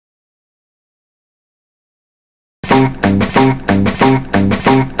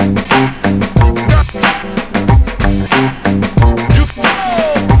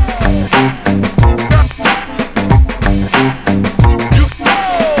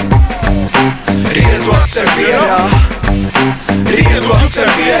servera. Redo att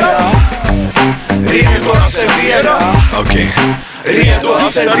servera. Redo att servera. Okej. Redo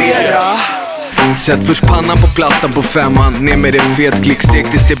att servera. Sätt först pannan på plattan på femman. Ner med det fet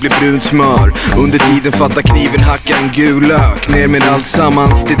klickstek tills det blir brunt smör. Under tiden fattar kniven hacka en gul lök. Ner med allt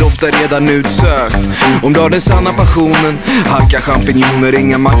sammans, det doftar redan utsökt. Om du har den sanna passionen, hacka champinjoner,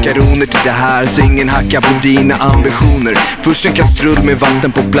 inga makaroner till det här. Så ingen hackar på dina ambitioner. Först en kastrull med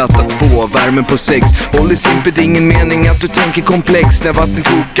vatten på platta 2, värmen på 6. Håll i simpelt, ingen mening att du tänker komplex. När vatten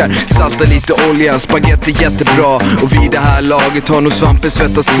kokar, salta lite olja. Spaghetti jättebra, och vid det här laget har nog svampen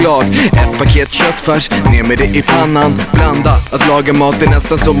svettas klart. Ett paket köttfärs, ner med det i pannan. Blanda, att laga mat är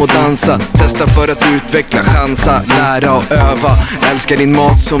nästan som att dansa. Testa för att utveckla, chansa, lära och öva. Älskar din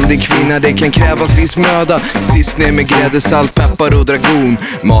mat som din kvinna, det kan krävas viss möda. Sist ner med grädde, salt, peppar och dragon.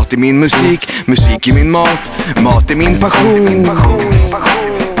 Mat är min musik, musik är min mat. Mat är min passion.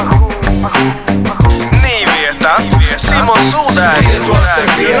 Ni vet att Simon Sod är Redo att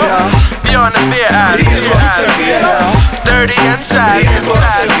servera. Björn B är Redo att servera. Dirty Inside Redo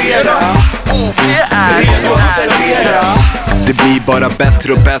att servera. OP är Redo att servera. Det blir bara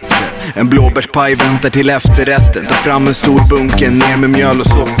bättre och bättre. En blåbärspaj väntar till efterrätten. Ta fram en stor bunken, ner med mjöl och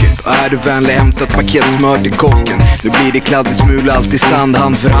socker. Och är du vänlig, hämta ett paket smör till kocken. Nu blir det kladdig smula, alltid sand,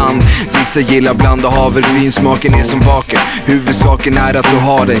 hand för hand. Vissa gillar blanda havregryn, smaken är som baken. Huvudsaken är att du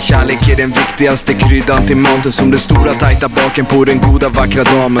har den. Kärlek är den viktigaste kryddan till maten. Som den stora tajta baken på den goda vackra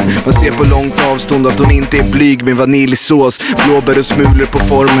damen. Man ser på långt avstånd att hon inte är blyg med vaniljsås. Blåbär och smulor på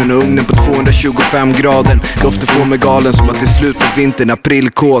formen och ugnen på 225 grader. Doften får mig galen som att det är slut på vintern,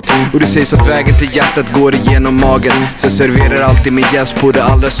 aprilkåt. Och det sägs att vägen till hjärtat går igenom magen. Så jag serverar alltid min gäst på det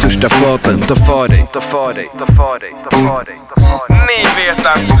allra största faten. Ta för dig, ta för dig, ta för dig, ta för dig, ta för dig. Ni vet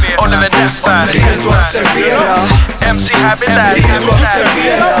att Oliver Neff är Redo att servera. MC Habit är Redo att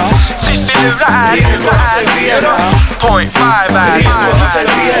servera. Fiffi Lura är Redo att servera. Point 5 är Redo att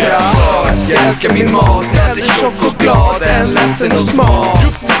servera. För jag älskar min mat, hellre tjock och glad än ledsen och smal.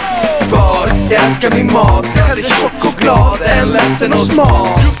 För jag älskar min mat, hellre tjock och glad än ledsen och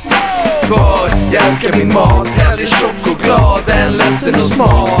smal. För jag älskar min mat, hellre tjock och glad än ledsen och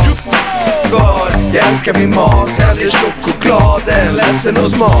smal. För jag älskar min mat, hellre tjock och glad än ledsen och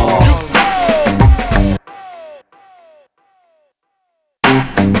smal.